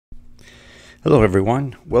Hello,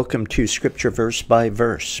 everyone. Welcome to Scripture Verse by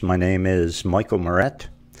Verse. My name is Michael Moret.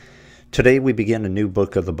 Today we begin a new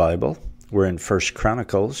book of the Bible. We're in 1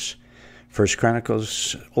 Chronicles. 1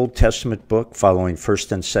 Chronicles, Old Testament book following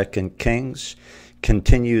 1st and 2nd Kings,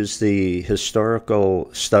 continues the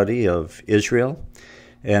historical study of Israel.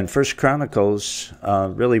 And 1 Chronicles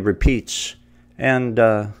really repeats, and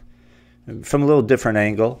from a little different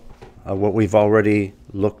angle, what we've already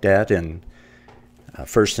looked at in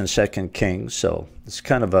 1st and 2nd Kings. So it's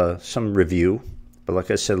kind of some review, but like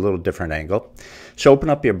I said, a little different angle. So open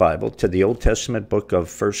up your Bible to the Old Testament book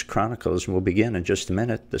of 1 Chronicles, and we'll begin in just a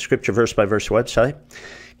minute. The Scripture Verse by Verse website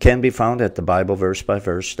can be found at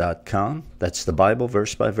thebibleversebyverse.com. That's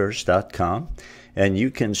thebibleversebyverse.com. And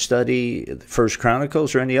you can study 1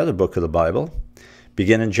 Chronicles or any other book of the Bible.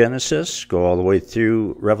 Begin in Genesis, go all the way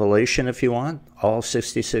through Revelation if you want, all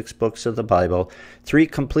 66 books of the Bible, 3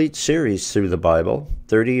 complete series through the Bible,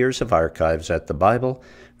 30 years of archives at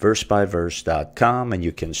thebibleversebyverse.com, and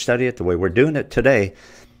you can study it the way we're doing it today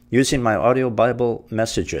using my audio Bible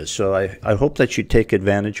messages. So I hope that you take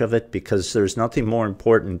advantage of it, because there's nothing more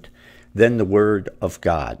important than the Word of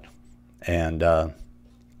God. And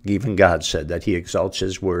even God said that He exalts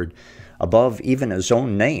His Word above even His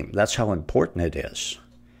own name. That's how important it is.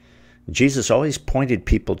 Jesus always pointed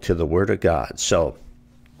people to the Word of God. So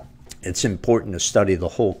it's important to study the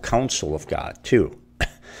whole counsel of God too,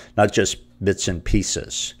 not just bits and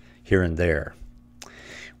pieces here and there.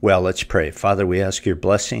 Well, let's pray. Father, we ask your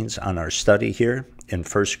blessings on our study here in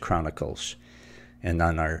 1 Chronicles and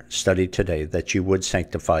on our study today, that you would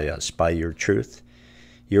sanctify us by your truth.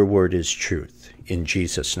 Your word is truth. In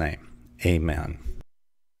Jesus' name, amen.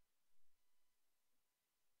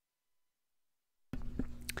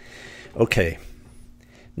 Okay,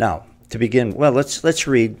 now to begin, well, let's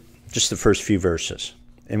read just the first few verses,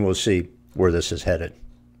 and we'll see where this is headed.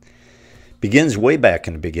 Begins way back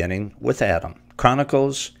in the beginning with Adam.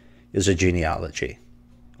 Chronicles is a genealogy.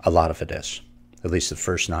 A lot of it is, at least the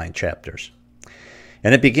first 9 chapters.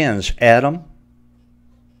 And it begins Adam,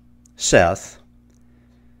 Seth,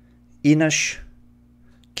 Enosh,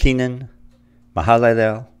 Kenan,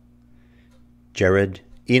 Mahalalel, Jared,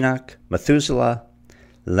 Enoch, Methuselah,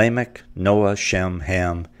 Lamech, Noah, Shem,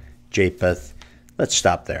 Ham, Japheth. Let's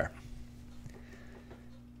stop there.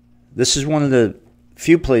 This is one of the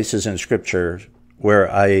few places in Scripture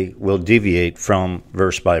where I will deviate from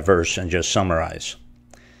verse by verse and just summarize.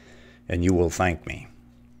 And you will thank me.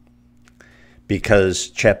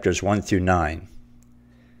 Because chapters 1 through 9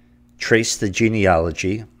 trace the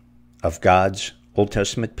genealogy of God's Old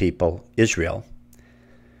Testament people, Israel,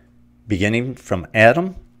 beginning from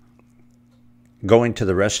Adam, going to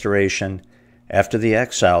the restoration after the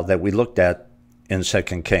exile that we looked at in 2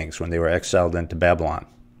 Kings, when they were exiled into Babylon.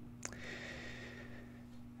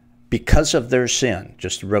 Because of their sin,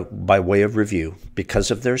 just by way of review, because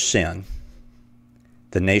of their sin,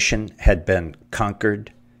 the nation had been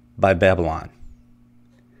conquered by Babylon.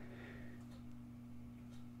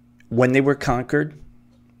 When they were conquered,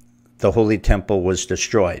 the Holy Temple was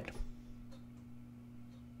destroyed,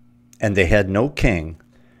 and they had no king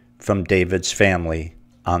from David's family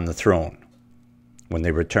on the throne when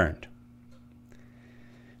they returned.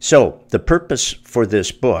 So the purpose for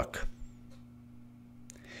this book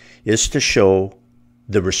is to show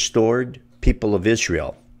the restored people of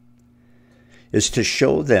Israel, is to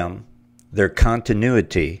show them their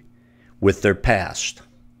continuity with their past.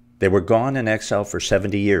 They were gone in exile for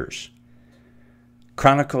 70 years.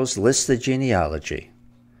 Chronicles lists the genealogy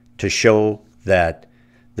to show that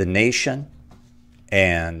the nation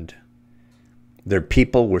and their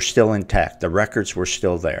people were still intact. The records were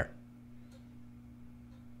still there.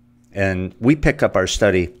 And we pick up our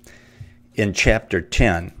study in chapter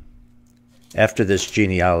 10 after this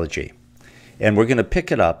genealogy. And we're going to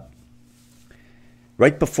pick it up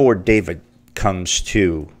right before David comes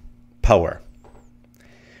to power.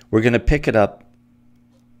 We're going to pick it up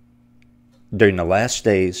during the last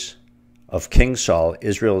days of King Saul,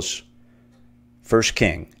 Israel's first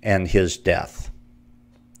king, and his death.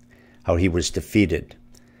 How he was defeated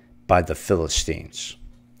by the Philistines.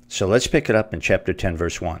 So let's pick it up in chapter 10,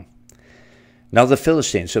 verse 1. Now the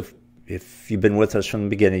Philistines, if you've been with us from the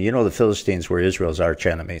beginning, you know the Philistines were Israel's arch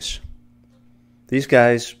enemies. These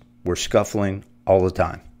guys were scuffling all the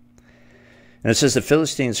time. And it says the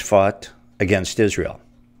Philistines fought against Israel.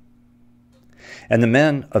 And the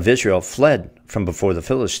men of Israel fled from before the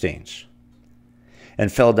Philistines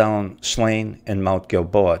and fell down slain in Mount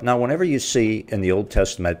Gilboa. Now, whenever you see in the Old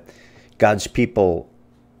Testament God's people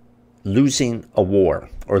losing a war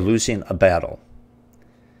or losing a battle,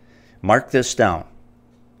 mark this down.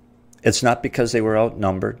 It's not because they were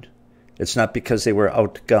outnumbered. It's not because they were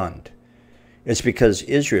outgunned. It's because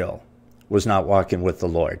Israel was not walking with the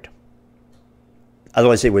Lord.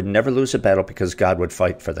 Otherwise, they would never lose a battle because God would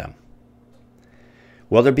fight for them.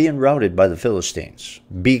 Well, they're being routed by the Philistines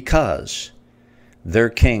because their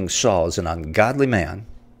king Saul is an ungodly man,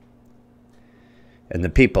 and the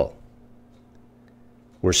people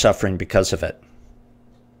were suffering because of it.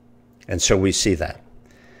 And so we see that.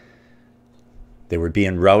 They were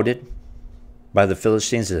being routed by the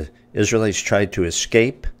Philistines. The Israelites tried to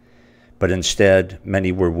escape, but instead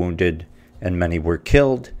many were wounded and many were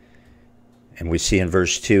killed. And we see in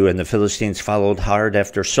verse 2, and the Philistines followed hard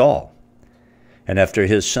after Saul and after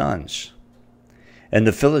his sons. And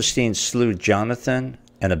the Philistines slew Jonathan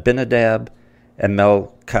and Abinadab and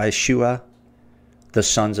Melchishua, the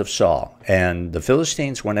sons of Saul. And the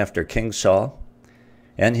Philistines went after King Saul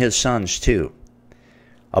and his sons too.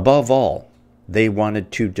 Above all, they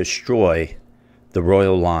wanted to destroy the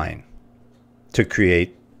royal line, to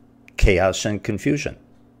create chaos and confusion.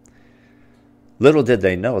 Little did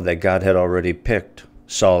they know that God had already picked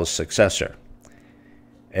Saul's successor.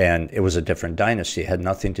 And it was a different dynasty. It had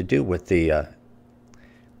nothing to do with the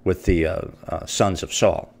sons of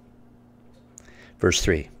Saul. Verse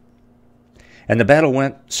 3. And the battle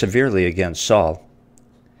went severely against Saul,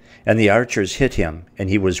 and the archers hit him, and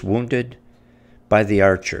he was wounded by the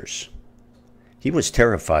archers. He was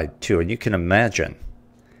terrified too, and you can imagine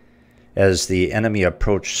as the enemy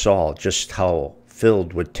approached Saul just how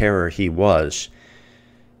filled with terror he was,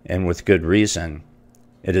 and with good reason.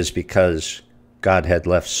 It is because God had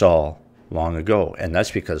left Saul long ago, and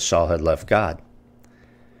that's because Saul had left God.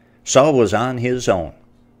 Saul was on his own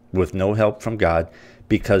with no help from God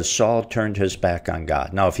because Saul turned his back on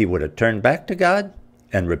God. Now, if he would have turned back to God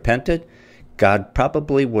and repented, God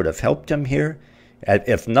probably would have helped him here.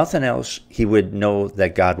 If nothing else, he would know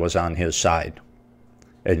that God was on his side.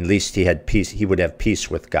 At least he had peace. He would have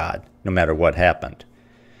peace with God no matter what happened.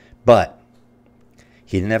 But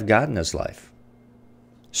he didn't have God in his life.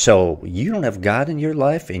 So you don't have God in your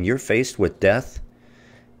life and you're faced with death,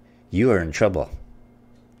 you are in trouble.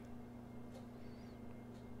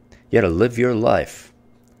 You got to live your life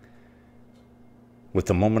with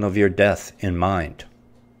the moment of your death in mind,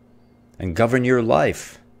 and govern your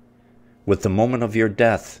life with the moment of your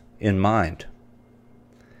death in mind.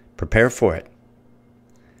 Prepare for it.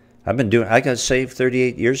 I got saved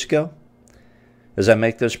 38 years ago as I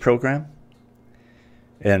make this program.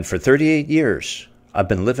 And for 38 years, I've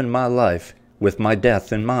been living my life with my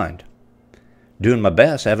death in mind. Doing my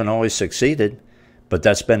best. I haven't always succeeded, but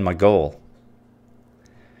that's been my goal.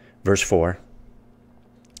 Verse 4.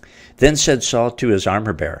 Then said Saul to his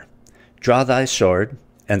armor-bearer, Draw thy sword,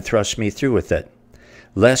 and thrust me through with it,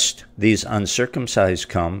 lest these uncircumcised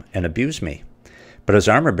come and abuse me. But his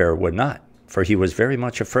armor-bearer would not, for he was very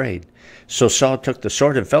much afraid. So Saul took the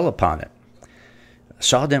sword and fell upon it.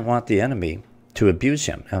 Saul didn't want the enemy to abuse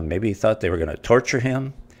him. Maybe he thought they were going to torture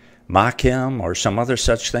him, mock him, or some other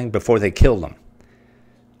such thing before they killed him.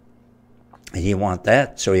 He didn't want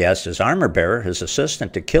that, so he asked his armor-bearer, his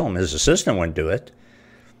assistant, to kill him. His assistant wouldn't do it,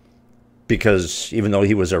 because even though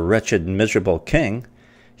he was a wretched, miserable king,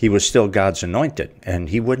 he was still God's anointed, and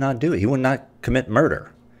he would not do it. He would not commit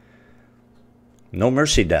murder. No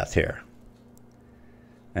mercy death here.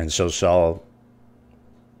 And so Saul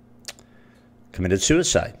committed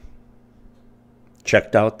suicide.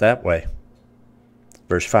 Checked out that way.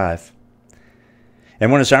 Verse 5.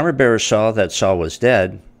 And when his armor-bearer saw that Saul was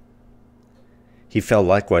dead, he fell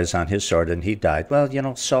likewise on his sword, and he died.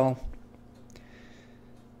 Well, Saul,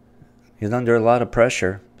 he's under a lot of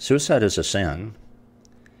pressure. Suicide is a sin.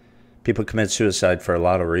 People commit suicide for a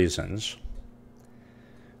lot of reasons.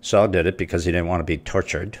 Saul did it because he didn't want to be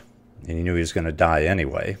tortured, and he knew he was going to die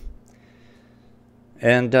anyway.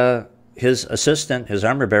 And his assistant, his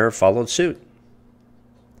armor-bearer, followed suit.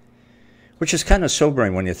 Which is kind of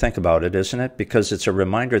sobering when you think about it, isn't it? Because it's a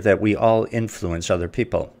reminder that we all influence other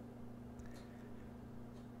people.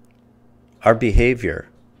 Our behavior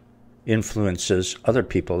influences other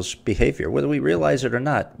people's behavior. Whether we realize it or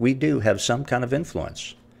not, we do have some kind of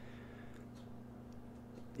influence.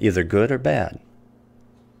 Either good or bad.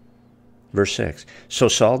 Verse 6. So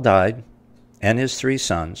Saul died, and his 3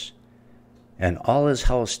 sons, and all his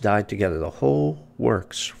house died together. The whole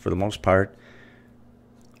works, for the most part,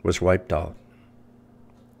 was wiped out.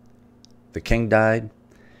 The king died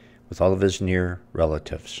with all of his near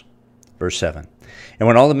relatives. Verse 7. And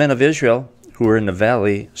when all the men of Israel who were in the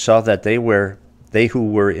valley saw that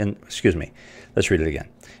let's read it again.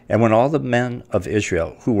 And when all the men of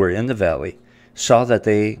Israel who were in the valley saw that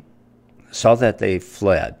they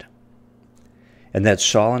fled, and that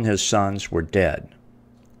Saul and his sons were dead,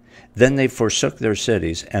 Then they forsook their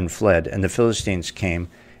cities and fled, and the Philistines came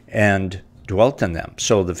and dwelt in them.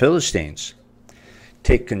 So the Philistines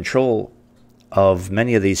take control of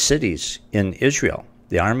many of these cities in Israel.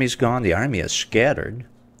 The army's gone, the army is scattered,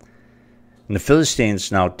 and the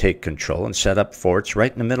Philistines now take control and set up forts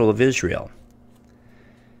right in the middle of Israel.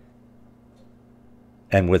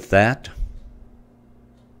 And with that,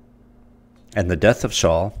 and the death of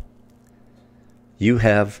Saul, you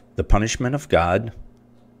have the punishment of God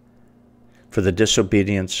for the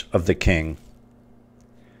disobedience of the king,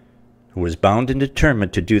 who was bound and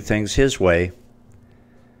determined to do things his way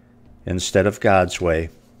instead of God's way.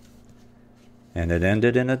 And it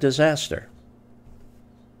ended in a disaster.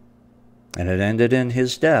 And it ended in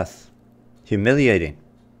his death. Humiliating.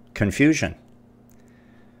 Confusion.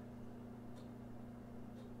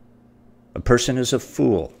 A person is a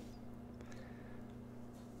fool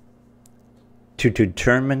to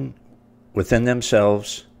determine within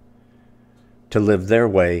themselves to live their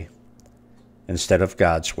way instead of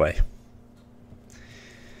God's way.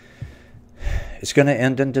 It's going to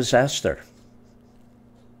end in disaster.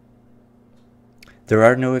 There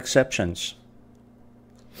are no exceptions.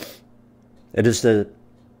 It is the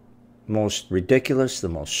most ridiculous, the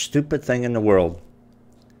most stupid thing in the world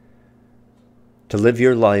to live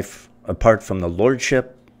your life apart from the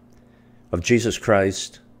lordship of Jesus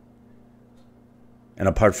Christ and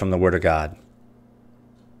apart from the Word of God.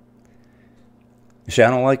 You say, I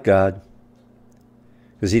don't like God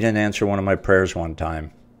because he didn't answer one of my prayers one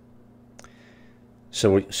time.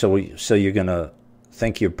 So you're going to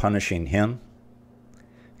think you're punishing him?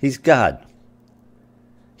 He's God.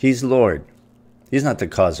 He's Lord. He's not the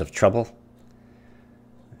cause of trouble.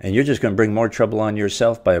 And you're just going to bring more trouble on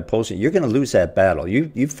yourself by opposing. You're going to lose that battle.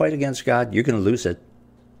 You fight against God, you're going to lose it.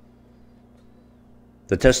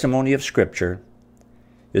 The testimony of Scripture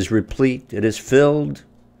is replete. It is filled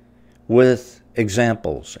with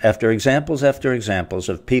examples after examples after examples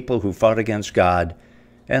of people who fought against God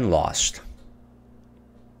and lost,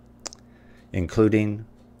 including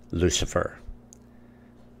Lucifer.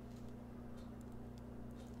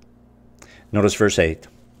 Notice verse 8.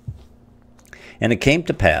 And it came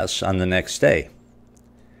to pass on the next day,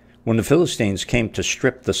 when the Philistines came to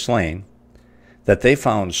strip the slain, that they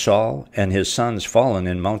found Saul and his sons fallen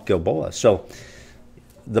in Mount Gilboa. So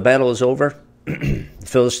the battle is over. The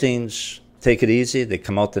Philistines take it easy. They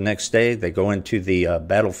come out the next day. They go into the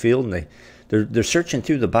battlefield, and they're searching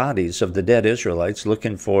through the bodies of the dead Israelites,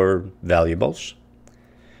 looking for valuables,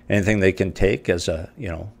 anything they can take as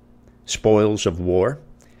spoils of war.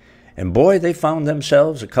 And boy, they found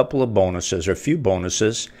themselves a couple of bonuses, or a few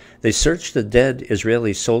bonuses. They searched the dead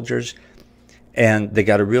Israeli soldiers, and they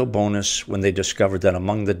got a real bonus when they discovered that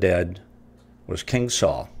among the dead was King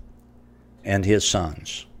Saul and his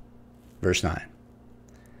sons. Verse 9.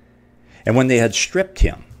 And when they had stripped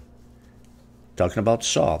him, talking about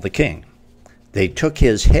Saul, the king, they took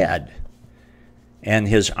his head and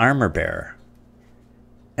his armor-bearer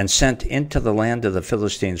and sent into the land of the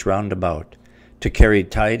Philistines round about to carry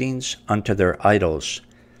tidings unto their idols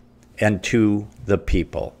and to the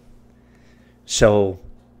people. So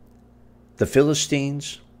the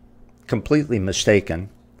Philistines, completely mistaken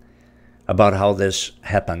about how this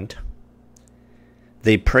happened,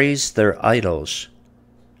 they praised their idols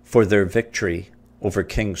for their victory over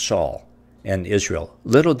King Saul and Israel.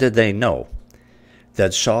 Little did they know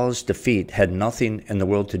that Saul's defeat had nothing in the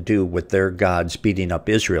world to do with their gods beating up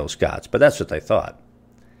Israel's gods, but that's what they thought.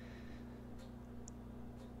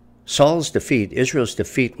 Saul's defeat, Israel's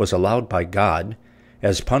defeat, was allowed by God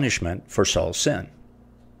as punishment for Saul's sin.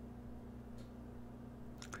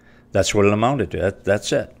 That's what it amounted to.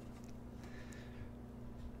 That's it.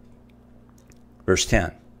 Verse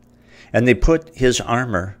 10. And they put his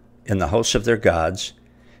armor in the house of their gods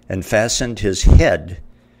and fastened his head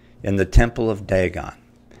in the temple of Dagon.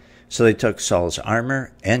 So they took Saul's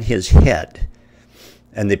armor and his head,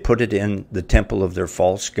 and they put it in the temple of their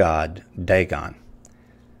false god, Dagon,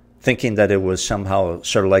 thinking that it was somehow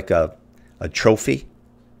sort of like a trophy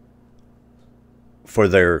for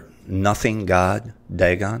their nothing god,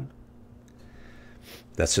 Dagon.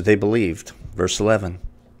 That's what they believed. Verse 11.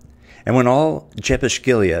 And when all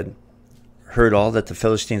Jabesh-Gilead heard all that the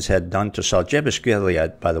Philistines had done to Saul.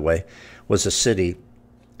 Jabesh-Gilead, by the way, was a city,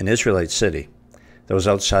 an Israelite city, that was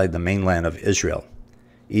outside the mainland of Israel,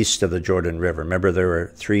 east of the Jordan River. Remember, there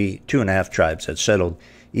were 2.5 tribes that settled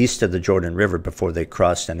east of the Jordan River before they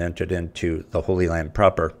crossed and entered into the Holy Land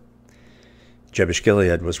proper.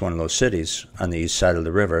 Jabesh-Gilead was one of those cities on the east side of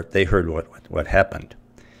the river. They heard what happened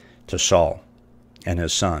to Saul and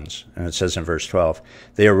his sons. And it says in verse 12,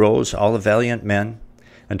 they arose, all the valiant men,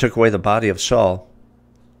 and took away the body of Saul,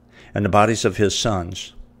 and the bodies of his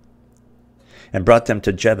sons, and brought them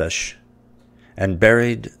to Jabesh, and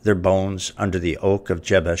buried their bones under the oak of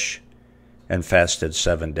Jabesh, and fasted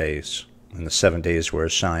 7 days. And the 7 days were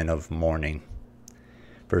a sign of mourning.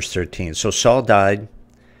 Verse 13, so Saul died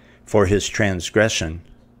for his transgression,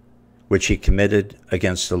 which he committed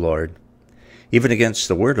against the Lord, even against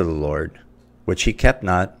the word of the Lord, which he kept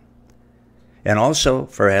not, and also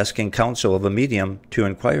for asking counsel of a medium to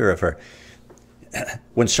inquire of her.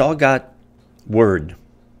 When Saul got word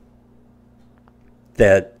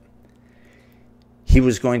that he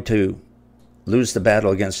was going to lose the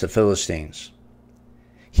battle against the Philistines,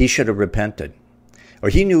 he should have repented. Or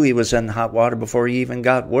he knew he was in hot water before he even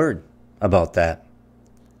got word about that.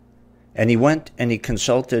 And he went and he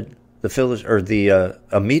consulted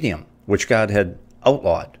a medium, which God had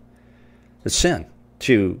outlawed. The sin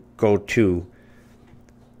to go to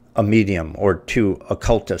a medium or to a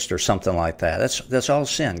cultist or something like that. That's all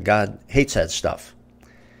sin. God hates that stuff.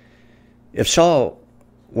 If Saul,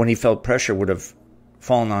 when he felt pressure, would have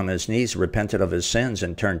fallen on his knees, repented of his sins,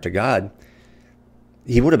 and turned to God,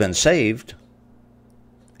 he would have been saved,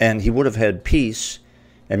 and he would have had peace,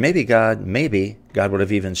 and maybe God would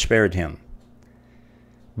have even spared him.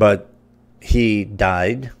 But he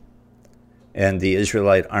died, and the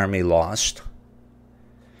Israelite army lost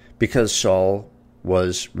because Saul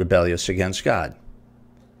was rebellious against God.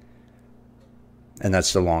 And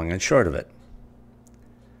that's the long and short of it.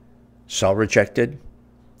 Saul rejected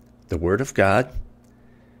the word of God,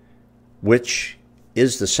 which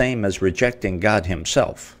is the same as rejecting God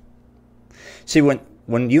himself. See,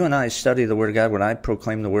 when you and I study the word of God, when I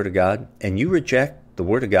proclaim the word of God, and you reject the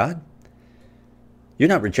word of God, you're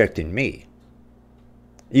not rejecting me.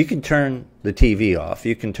 You can turn the TV off.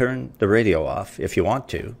 You can turn the radio off if you want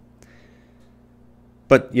to.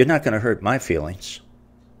 But you're not going to hurt my feelings.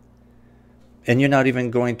 And you're not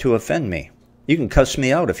even going to offend me. You can cuss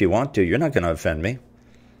me out if you want to. You're not going to offend me.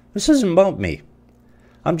 This isn't about me.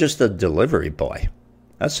 I'm just the delivery boy.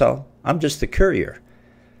 That's all. I'm just the courier.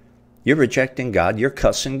 You're rejecting God. You're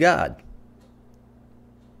cussing God.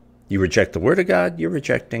 You reject the word of God. You're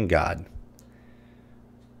rejecting God.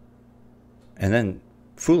 And then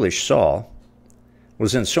foolish Saul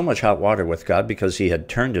was in so much hot water with God because he had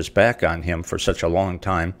turned his back on him for such a long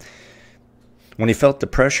time. When he felt the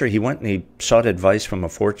pressure, he went and he sought advice from a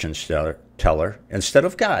fortune teller instead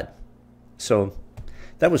of God. So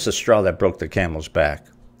that was the straw that broke the camel's back.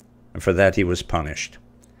 And for that he was punished.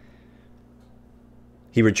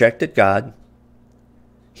 He rejected God.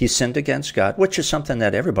 He sinned against God, which is something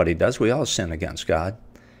that everybody does. We all sin against God.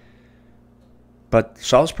 But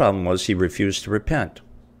Saul's problem was he refused to repent.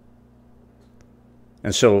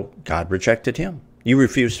 And so God rejected him. You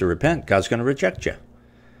refuse to repent, God's going to reject you.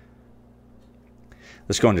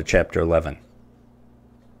 Let's go into chapter 11.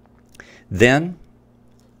 Then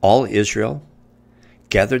all Israel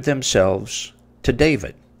gathered themselves to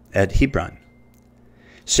David at Hebron,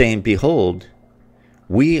 saying, behold,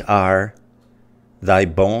 we are thy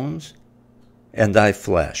bones and thy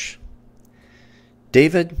flesh.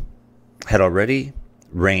 David had already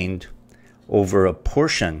reigned over a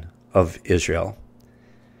portion of Israel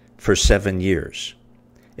for 7 years.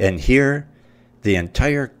 And here the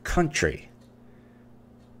entire country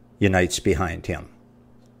unites behind him.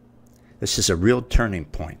 This is a real turning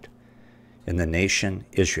point in the nation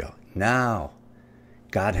Israel. Now,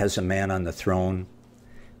 God has a man on the throne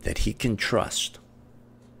that he can trust.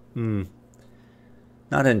 Not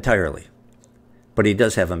entirely, but he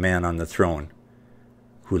does have a man on the throne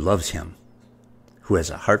who loves him, who has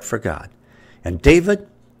a heart for God. And David,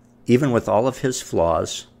 even with all of his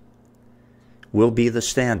flaws, will be the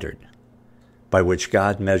standard by which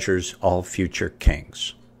God measures all future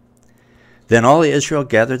kings. Then all Israel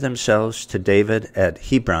gathered themselves to David at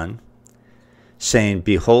Hebron, saying,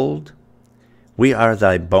 behold, we are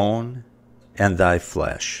thy bone and thy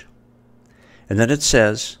flesh. And then it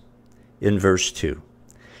says in verse 2,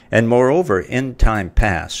 and moreover, in time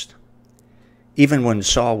past, even when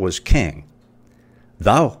Saul was king,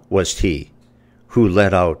 thou wast he who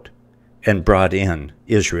led out and brought in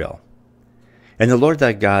Israel. And the Lord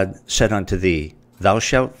thy God said unto thee, thou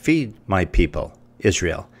shalt feed my people,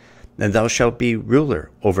 Israel, and thou shalt be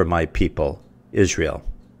ruler over my people, Israel.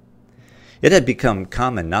 It had become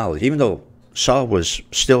common knowledge, even though Saul was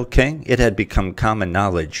still king, it had become common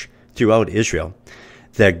knowledge throughout Israel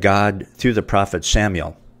that God, through the prophet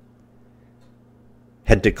Samuel,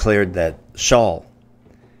 had declared that Saul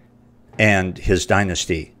and his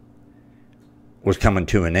dynasty was coming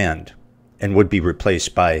to an end and would be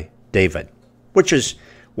replaced by David, which is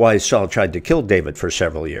why Saul tried to kill David for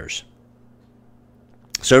several years.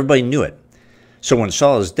 So everybody knew it. So when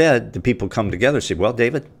Saul is dead, the people come together and say, well,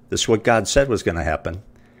 David, this is what God said was going to happen.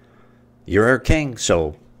 You're our king,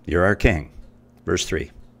 so you're our king. Verse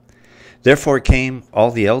 3. Therefore came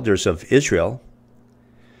all the elders of Israel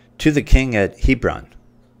to the king at Hebron.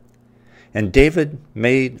 And David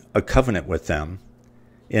made a covenant with them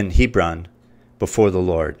in Hebron before the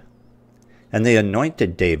Lord. And they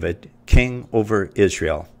anointed David king over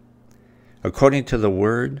Israel, according to the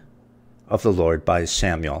word of the Lord by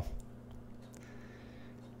Samuel.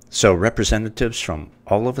 So representatives from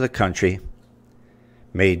all over the country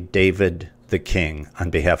made David the king on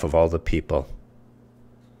behalf of all the people.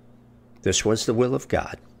 This was the will of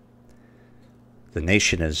God. The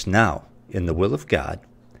nation is now in the will of God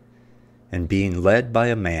and being led by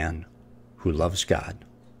a man who loves God.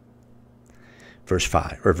 Verse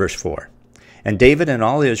 4. And David and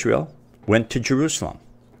all Israel went to Jerusalem,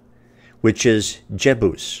 which is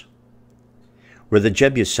Jebus, where the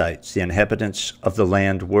Jebusites, the inhabitants of the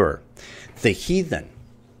land, were. The heathen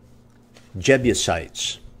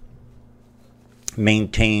Jebusites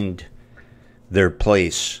maintained their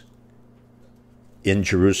place in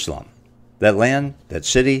Jerusalem. That land, that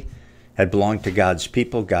city, had belonged to God's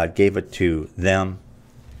people. God gave it to them.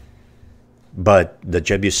 But the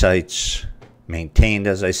Jebusites maintained,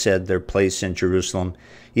 as I said, their place in Jerusalem,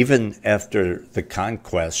 even after the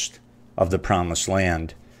conquest of the Promised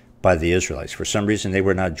Land by the Israelites. For some reason, they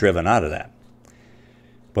were not driven out of that.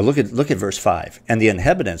 But look at verse 5. And the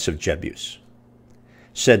inhabitants of Jebus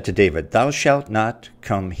said to David, thou shalt not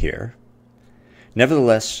come here.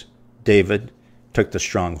 Nevertheless, David took the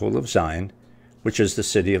stronghold of Zion, which is the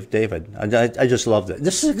city of David. I just love that.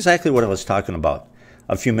 This is exactly what I was talking about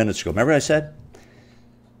a few minutes ago. Remember I said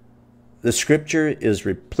the scripture is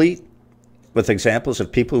replete with examples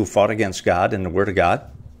of people who fought against God and the word of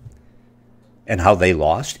God and how they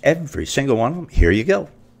lost. Every single one of them. Here you go.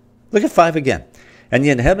 Look at 5 again. And the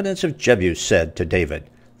inhabitants of Jebus said to David,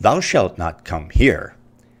 thou shalt not come here.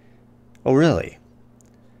 Oh, really?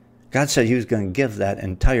 God said he was going to give that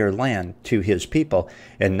entire land to his people.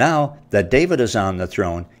 And now that David is on the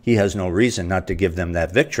throne, he has no reason not to give them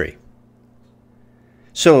that victory.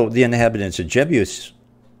 So the inhabitants of Jebus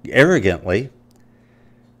arrogantly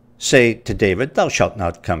say to David, thou shalt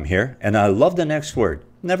not come here. And I love the next word.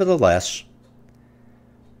 Nevertheless,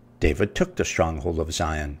 David took the stronghold of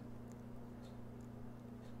Zion,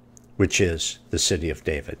 which is the city of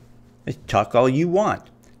David. Talk all you want.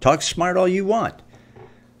 Talk smart all you want.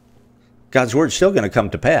 God's word's still going to come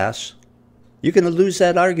to pass. You're going to lose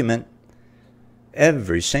that argument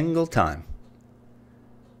every single time.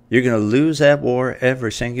 You're going to lose that war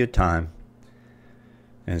every single time.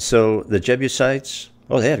 And so the Jebusites,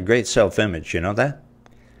 they had a great self-image, you know that?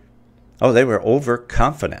 They were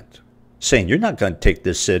overconfident, saying, you're not going to take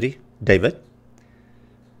this city, David.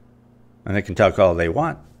 And they can talk all they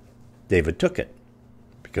want. David took it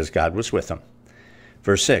because God was with him.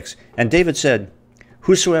 Verse 6, and David said,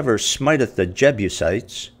 whosoever smiteth the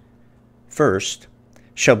Jebusites first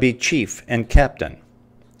shall be chief and captain.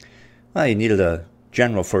 Well, he needed a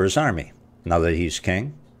general for his army now that he's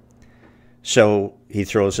king. So he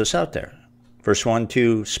throws this out there. Verse 1,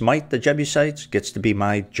 to smite the Jebusites gets to be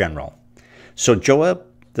my general. So Joab,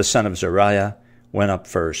 the son of Zeruiah, went up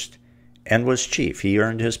first and was chief. He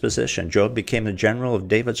earned his position. Joab became the general of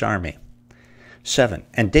David's army. 7,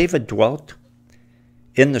 and David dwelt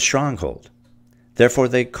in the stronghold. Therefore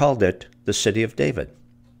they called it the city of David.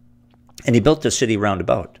 And he built the city round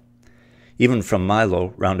about, even from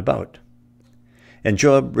Milo round about. And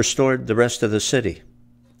Joab restored the rest of the city.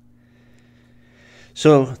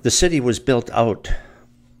 So the city was built out,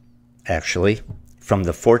 actually, from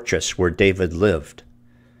the fortress where David lived.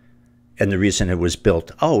 And the reason it was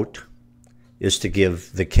built out is to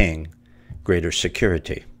give the king greater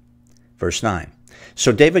security. Verse 9,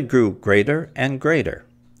 so David grew greater and greater,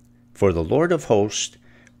 for the Lord of hosts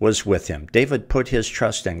was with him. David put his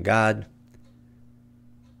trust in God.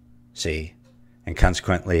 See, and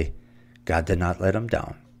consequently, God did not let him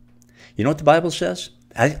down. You know what the Bible says?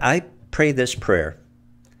 I pray this prayer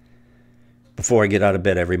before I get out of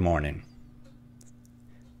bed every morning.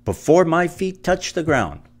 Before my feet touch the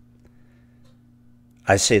ground,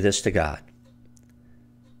 I say this to God.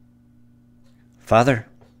 Father,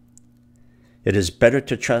 it is better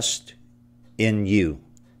to trust in you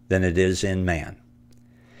than it is in man.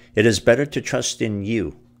 It is better to trust in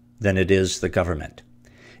you than it is the government.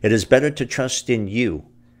 It is better to trust in you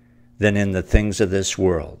than in the things of this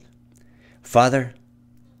world. Father,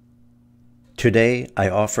 today I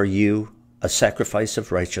offer you a sacrifice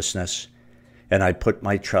of righteousness, and I put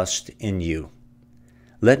my trust in you.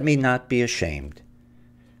 Let me not be ashamed,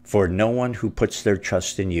 for no one who puts their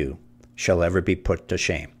trust in you shall ever be put to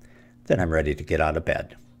shame, then I'm ready to get out of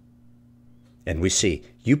bed. And we see,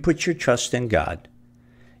 you put your trust in God,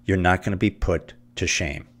 you're not going to be put to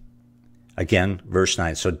shame. Again, verse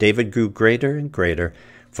 9, so David grew greater and greater,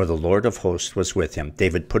 for the Lord of hosts was with him.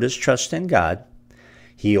 David put his trust in God.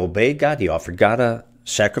 He obeyed God. He offered God a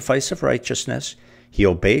sacrifice of righteousness. He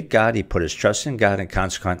obeyed God. He put his trust in God, and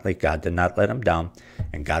consequently, God did not let him down,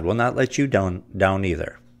 and God will not let you down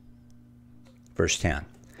either. Verse 10,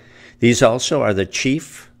 these also are the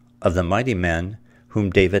chief of the mighty men whom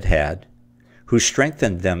David had, who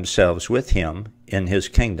strengthened themselves with him in his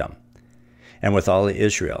kingdom, and with all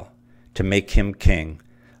Israel, to make him king,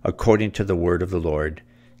 according to the word of the Lord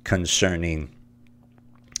concerning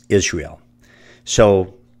Israel.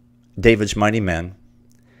 So David's mighty men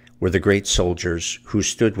were the great soldiers who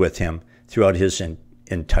stood with him throughout his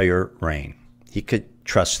entire reign. He could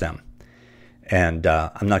trust them. And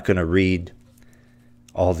I'm not going to read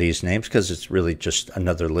all these names because it's really just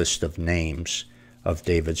another list of names of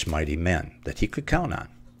David's mighty men that he could count on.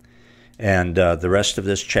 And the rest of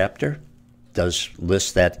this chapter does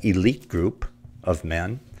list that elite group of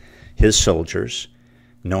men, his soldiers,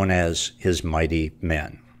 known as his mighty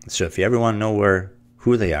men. So if you ever want to know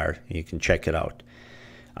who they are, you can check it out.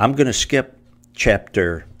 I'm going to skip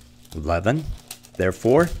chapter 11,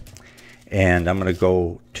 therefore, and I'm going to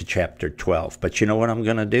go to chapter 12. But you know what I'm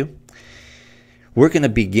going to do? We're going to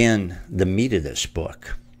begin the meat of this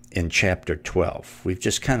book in chapter 12. We've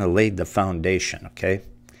just kind of laid the foundation, okay?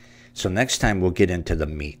 So next time we'll get into the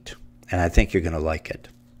meat, and I think you're going to like it.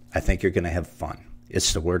 I think you're going to have fun.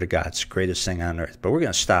 It's the Word of God. It's the greatest thing on earth. But we're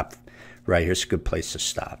going to stop right here. It's a good place to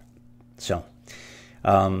stop. So,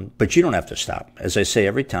 but you don't have to stop. As I say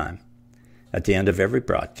every time, at the end of every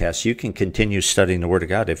broadcast, you can continue studying the Word of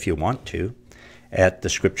God if you want to at the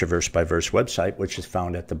Scripture Verse by Verse website, which is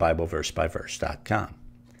found at thebibleversebyverse.com.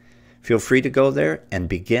 Feel free to go there and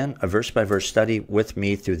begin a verse-by-verse study with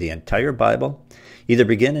me through the entire Bible. Either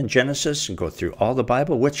begin in Genesis and go through all the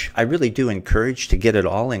Bible, which I really do encourage to get it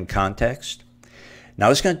all in context. Now,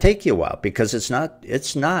 it's going to take you a while because it's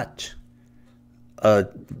not a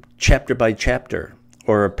chapter by chapter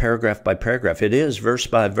or a paragraph by paragraph. It is verse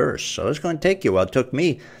by verse. So it's going to take you a while. It took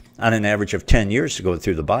me on an average of 10 years to go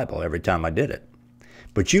through the Bible every time I did it.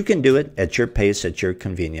 But you can do it at your pace, at your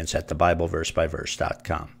convenience, at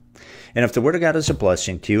thebibleversebyverse.com. And if the Word of God is a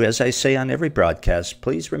blessing to you, as I say on every broadcast,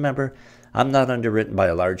 please remember, I'm not underwritten by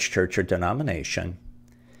a large church or denomination.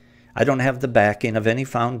 I don't have the backing of any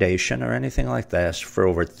foundation or anything like that. For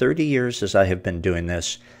over 30 years as I have been doing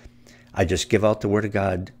this, I just give out the Word of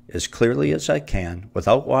God as clearly as I can,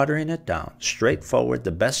 without watering it down, straightforward,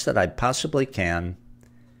 the best that I possibly can,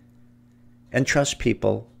 and trust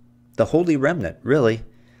people, the holy remnant, really,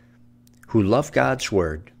 who love God's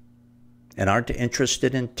Word and aren't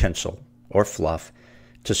interested in tinsel or fluff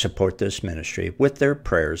to support this ministry with their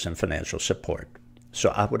prayers and financial support.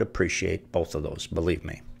 So I would appreciate both of those, believe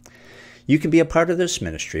me. You can be a part of this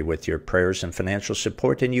ministry with your prayers and financial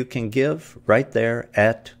support, and you can give right there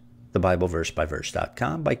at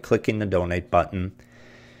thebibleversebyverse.com by clicking the donate button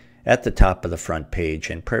at the top of the front page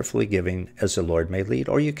and prayerfully giving as the Lord may lead.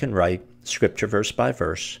 Or you can write Scripture Verse by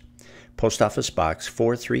Verse, Post Office Box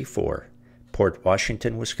 434, Port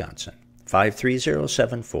Washington, Wisconsin,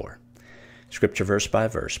 53074. Scripture Verse by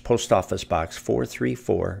Verse, Post Office Box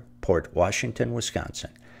 434, Port Washington,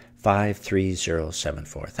 Wisconsin,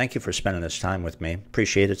 53074. Thank you for spending this time with me.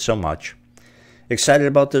 Appreciate it so much. Excited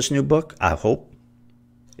about this new book? I hope.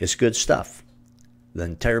 It's good stuff. The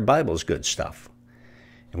entire Bible is good stuff.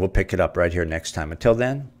 And we'll pick it up right here next time. Until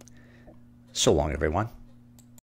then, so long, everyone.